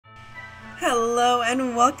Hello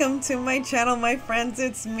and welcome to my channel, my friends.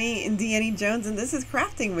 It's me, IndieAnnieJones, and this is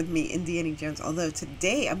Crafting with me, IndieAnnieJones. Although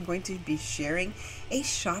today I'm going to be sharing a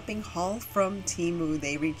shopping haul from Temu.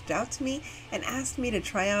 They reached out to me and asked me to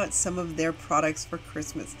try out some of their products for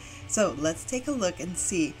Christmas. So let's take a look and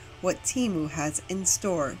see what Temu has in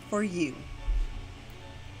store for you.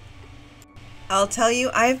 I'll tell you,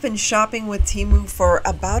 I've been shopping with Temu for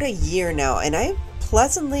about a year now, and I'm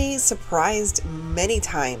pleasantly surprised many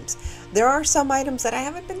times. There are some items that I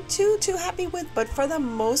haven't been too happy with, but for the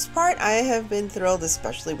most part, I have been thrilled,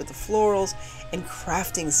 especially with the florals and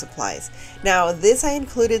crafting supplies. Now, this I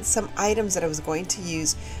included some items that I was going to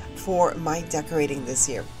use for my decorating this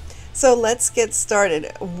year. So let's get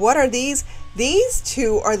started. What are these? These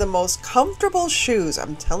two are the most comfortable shoes.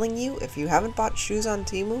 I'm telling you, if you haven't bought shoes on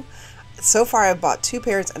Temu, so far I've bought 2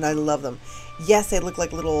 pairs and I love them. Yes, they look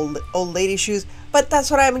like little old lady shoes, but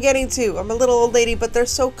that's what I'm getting to. I'm a little old lady, but they're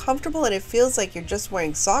so comfortable and it feels like you're just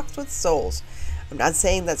wearing socks with soles. I'm not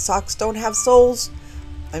saying that socks don't have soles.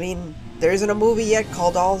 I mean, there isn't a movie yet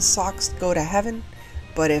called All Socks Go to Heaven,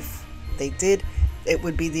 but if they did, it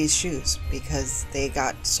would be these shoes because they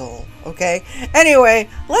got sole, okay? Anyway,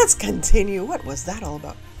 let's continue. What was that all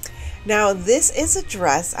about? Now, this is a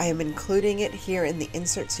dress. I am including it here in the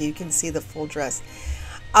insert so you can see the full dress.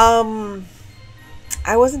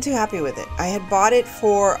 I wasn't too happy with it. I had bought it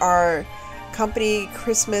for our company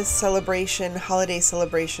Christmas celebration, holiday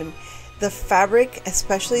celebration. The fabric,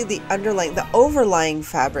 especially the overlying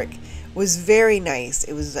fabric, was very nice.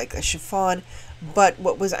 It was like a chiffon, but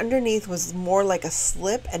what was underneath was more like a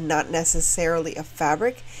slip and not necessarily a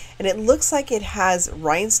fabric. And it looks like it has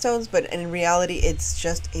rhinestones, but in reality, it's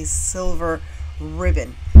just a silver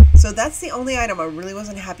ribbon. So that's the only item I really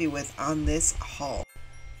wasn't happy with on this haul.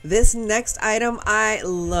 This next item I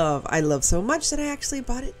love. I love so much that I actually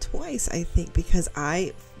bought it twice, I think, because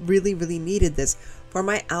I really needed this for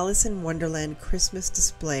my Alice in Wonderland Christmas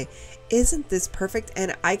display. Isn't this perfect?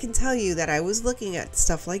 And I can tell you that I was looking at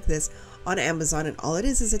stuff like this on Amazon, and all it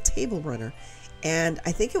is a table runner. And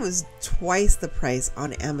I think it was twice the price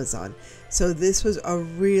on Amazon. So this was a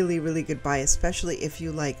really good buy, especially if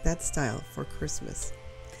you like that style for Christmas.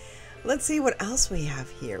 Let's see what else we have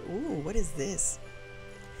here. Ooh, what is this?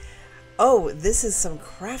 Oh, this is some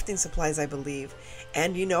crafting supplies, I believe.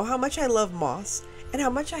 And you know how much I love moss and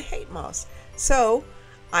how much I hate moss. So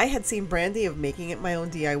I had seen Brandy of Making It My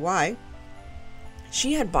Own DIY.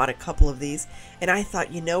 She had bought a couple of these and I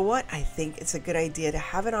thought, you know what? I think it's a good idea to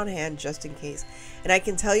have it on hand just in case. And I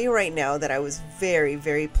can tell you right now that I was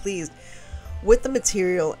very pleased with the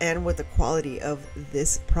material and with the quality of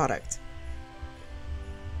this product.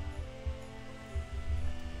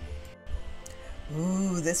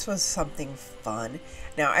 Ooh, this was something fun.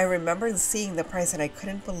 Now, I remember seeing the price and I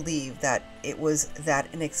couldn't believe that it was that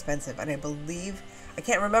inexpensive. And I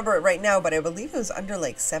can't remember it right now, but I believe it was under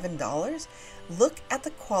like $7. Look at the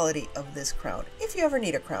quality of this crown, if you ever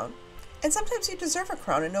need a crown. And sometimes you deserve a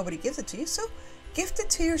crown and nobody gives it to you, so gift it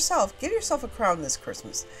to yourself. Give yourself a crown this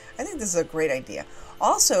Christmas. I think this is a great idea.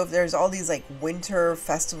 Also, if there's all these like winter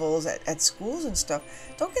festivals at schools and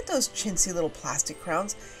stuff, don't get those chintzy little plastic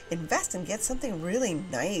crowns. Invest and get something really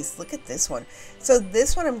nice. Look at this one. So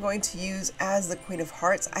this one I'm going to use as the Queen of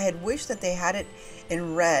Hearts. I had wished that they had it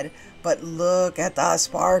in red, but look at the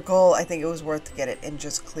sparkle. I think it was worth to get it in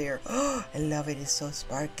just clear. Oh, I love it. It's so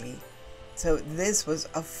sparkly. So this was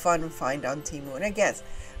a fun find on Temu. And I guess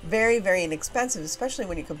very inexpensive, especially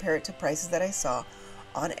when you compare it to prices that I saw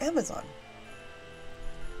on Amazon.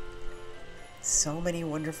 So many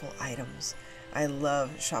wonderful items. I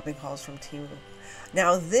love shopping hauls from Temu.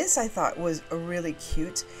 Now this I thought was really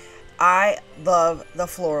cute. I love the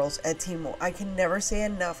florals at Temu. I can never say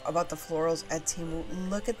enough about the florals at Temu.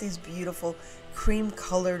 Look at these beautiful cream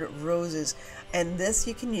colored roses. And this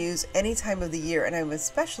you can use any time of the year. And I'm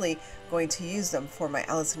especially going to use them for my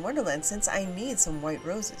Alice in Wonderland since I need some white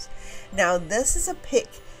roses. Now this is a pick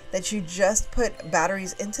that you just put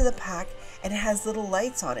batteries into the pack and it has little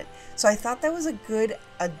lights on it. So I thought that was a good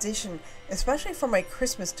addition, especially for my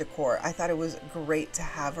Christmas decor. I thought it was great to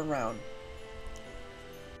have around.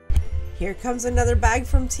 Here comes another bag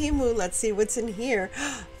from Temu. Let's see what's in here.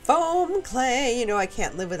 Foam clay. You know, I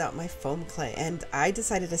can't live without my foam clay. And I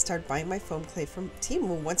decided to start buying my foam clay from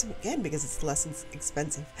Temu once again because it's less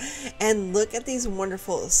expensive. And look at these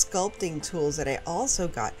wonderful sculpting tools that I also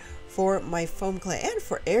got for my foam clay and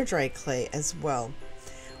for air dry clay as well.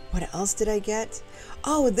 What else did I get?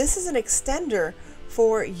 Oh, this is an extender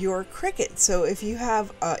for your Cricut. So if you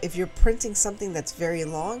have, if you're printing something that's very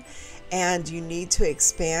long and you need to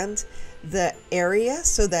expand the area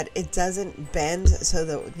so that it doesn't bend, so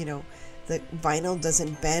that, you know, the vinyl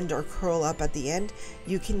doesn't bend or curl up at the end,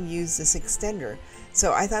 you can use this extender.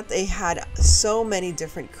 So I thought they had so many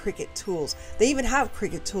different Cricut tools. They even have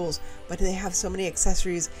Cricut tools, but they have so many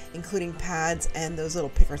accessories, including pads and those little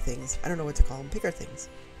picker things. I don't know what to call them, picker things.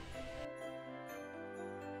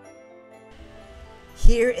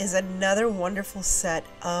 Here is another wonderful set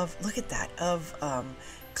of, look at that, of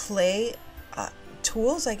clay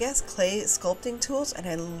tools, I guess, clay sculpting tools, and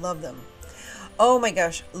I love them. Oh my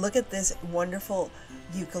gosh, look at this wonderful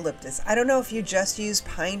eucalyptus. I don't know if you just use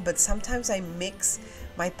pine, but sometimes I mix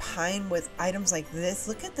my pine with items like this.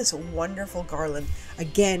 Look at this wonderful garland.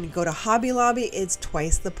 Again, go to Hobby Lobby, it's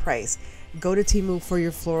twice the price. Go to Temu for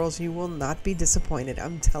your florals. You will not be disappointed,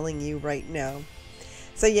 I'm telling you right now.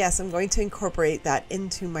 So yes, I'm going to incorporate that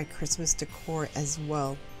into my Christmas decor as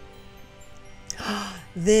well.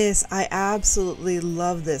 This, I absolutely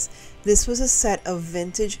love this. This was a set of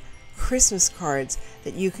vintage Christmas cards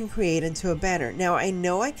that you can create into a banner. Now I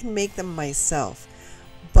know I can make them myself,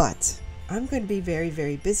 but I'm going to be very,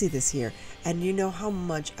 very busy this year, and you know how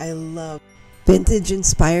much I love vintage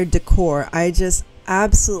inspired decor. I just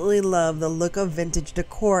absolutely love the look of vintage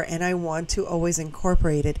decor, and I want to always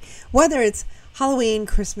incorporate it, whether it's Halloween,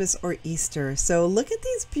 Christmas, or Easter. So look at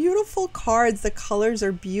these beautiful cards. The colors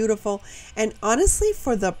are beautiful, and honestly,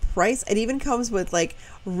 for the price, it even comes with like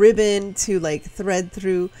ribbon to like thread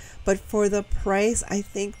through, but for the price, I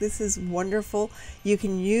think this is wonderful. You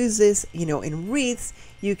can use this, you know, in wreaths.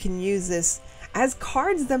 You can use this as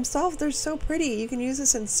cards themselves. They're so pretty. You can use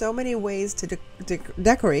this in so many ways to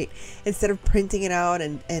decorate instead of printing it out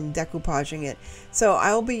and decoupaging it. So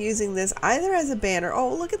I'll be using this either as a banner.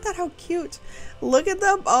 Oh, look at that, how cute. Look at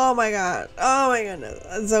them. Oh my god. Oh my goodness.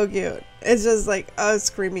 That's so cute. It's just like, oh,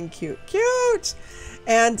 screaming cute. Cute.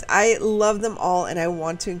 And I love them all, and I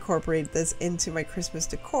want to incorporate this into my Christmas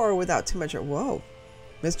decor without too much. Whoa,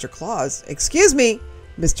 Mr. Claus. Excuse me,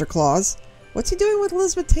 Mr. Claus. What's he doing with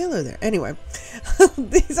Elizabeth Taylor there? Anyway,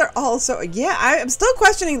 these are also, yeah, I'm still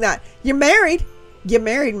questioning that. You're married. You're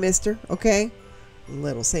married, mister. Okay.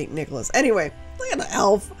 Little St. Nicholas. Anyway, look at the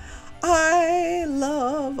elf. I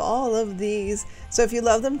love all of these. So if you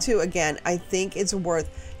love them too, again, I think it's worth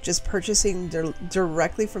just purchasing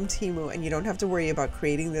directly from Temu, and you don't have to worry about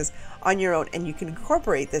creating this on your own, and you can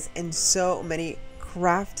incorporate this in so many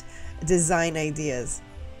craft design ideas.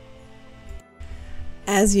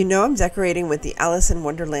 As you know, I'm decorating with the Alice in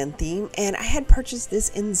Wonderland theme, and I had purchased this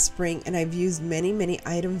in the spring, and I've used many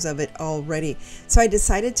items of it already. So I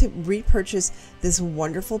decided to repurchase this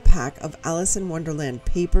wonderful pack of Alice in Wonderland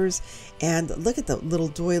papers, and look at the little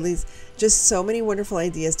doilies. Just so many wonderful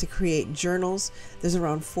ideas to create journals. There's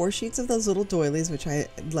around 4 sheets of those little doilies, which I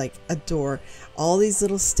like adore. All these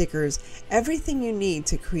little stickers, everything you need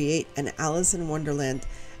to create an Alice in Wonderland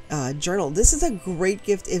journal. This is a great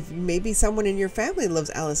gift if maybe someone in your family loves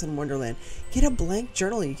Alice in Wonderland. Get a blank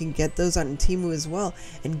journal. You can get those on Temu as well,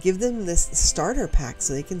 and give them this starter pack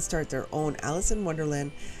so they can start their own Alice in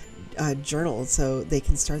Wonderland journal, so they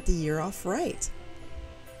can start the year off right.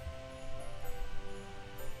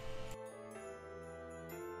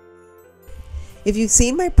 If you've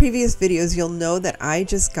seen my previous videos, you'll know that I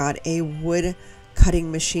just got a wood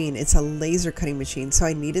cutting machine. It's a laser cutting machine, so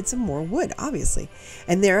I needed some more wood, obviously.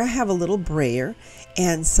 And there I have a little brayer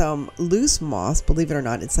and some loose moss. Believe it or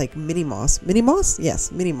not, it's like mini moss. Mini moss?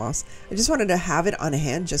 Yes, mini moss. I just wanted to have it on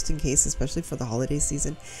hand just in case, especially for the holiday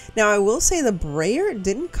season. Now I will say the brayer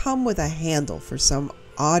didn't come with a handle for some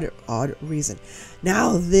odd reason.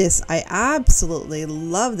 Now this, I absolutely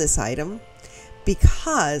love this item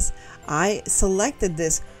because I selected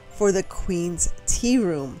this for the Queen's tea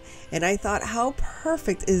room, and I thought, how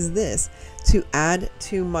perfect is this to add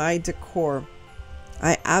to my decor?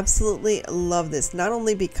 I absolutely love this, not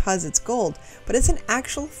only because it's gold, but it's an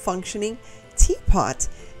actual functioning teapot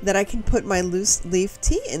that I can put my loose leaf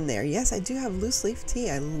tea in there. Yes, I do have loose leaf tea.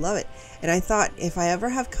 I love it. And I thought if I ever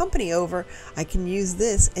have company over, I can use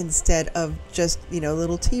this instead of just, you know,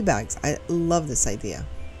 little tea bags. I love this idea.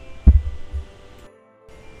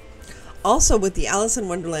 Also, with the Alice in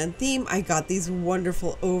Wonderland theme, I got these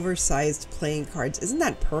wonderful oversized playing cards. Isn't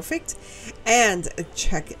that perfect? And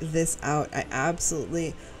check this out. I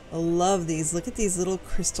absolutely love these. Look at these little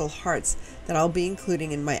crystal hearts that I'll be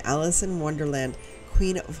including in my Alice in Wonderland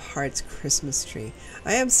Queen of Hearts Christmas tree.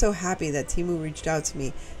 I am so happy that Temu reached out to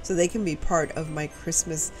me so they can be part of my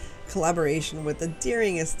Christmas collaboration with the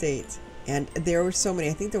Deering Estate. And there were so many.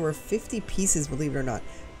 I think there were 50 pieces, believe it or not.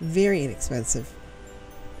 Very inexpensive.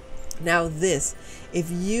 Now this, if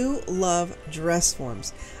you love dress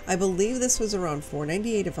forms, I believe this was around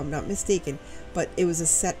 $4.98 if I'm not mistaken, but it was a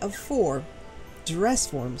set of 4 dress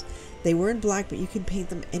forms They were in black, but you can paint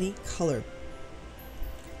them any color.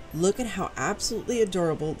 Look at how absolutely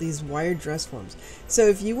adorable these wired dress forms. So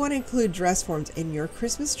if you want to include dress forms in your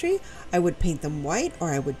Christmas tree, I would paint them white, or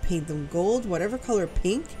I would paint them gold, whatever color,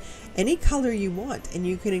 pink, any color you want, and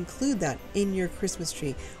you can include that in your Christmas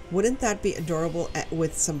tree. Wouldn't that be adorable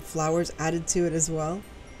with some flowers added to it as well?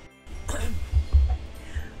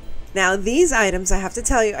 Now these items, I have to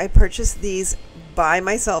tell you, I purchased these by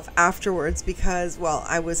myself afterwards because, well,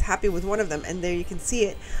 I was happy with one of them, and there you can see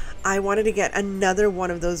it. I wanted to get another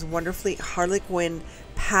one of those wonderfully harlequin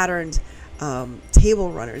patterned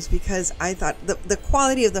table runners because I thought the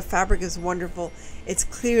quality of the fabric is wonderful. It's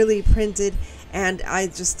clearly printed, and I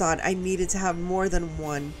just thought I needed to have more than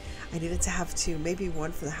one. I needed to have two, maybe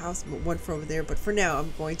one for the house, but one for over there. But for now,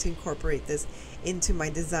 I'm going to incorporate this into my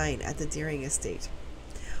design at the Deering estate.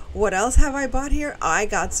 What else have I bought here? I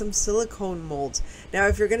got some silicone molds. Now,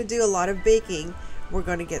 if you're going to do a lot of baking, we're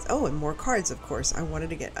going to get, oh, and more cards, of course. I wanted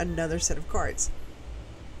to get another set of cards.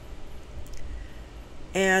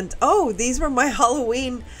 And, oh, these were my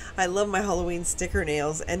Halloween. I love my Halloween sticker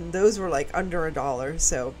nails, and those were like under $1.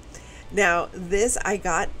 So now this, I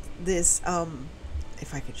got this,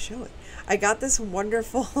 if I could show it, I got this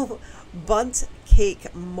wonderful bundt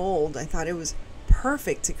cake mold. I thought it was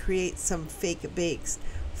perfect to create some fake bakes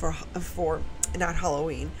for not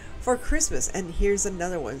Halloween, for Christmas. And here's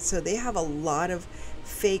another one. So they have a lot of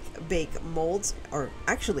fake bake molds, or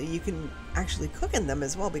actually you can actually cook in them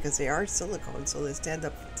as well because they are silicone, so they stand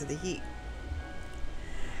up to the heat.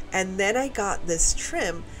 And then I got this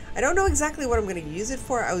trim. I don't know exactly what I'm going to use it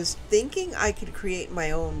for. I was thinking I could create my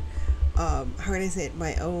own how can I say it,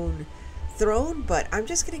 my own throne, but I'm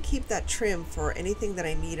just going to keep that trim for anything that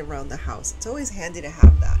I need around the house. It's always handy to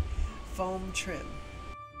have that foam trim.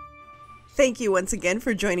 Thank you once again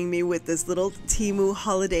for joining me with this little Temu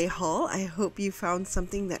holiday haul. I hope you found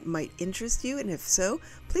something that might interest you, and if so,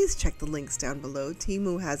 please check the links down below.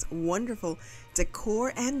 Temu has wonderful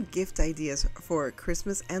decor and gift ideas for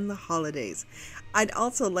Christmas and the holidays. I'd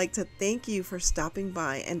also like to thank you for stopping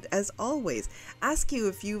by, and as always, ask you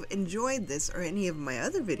if you've enjoyed this or any of my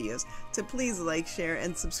other videos to please like, share,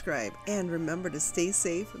 and subscribe. And remember to stay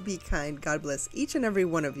safe, be kind, God bless each and every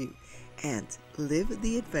one of you, and live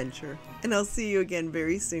the adventure. And I'll see you again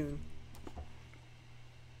very soon.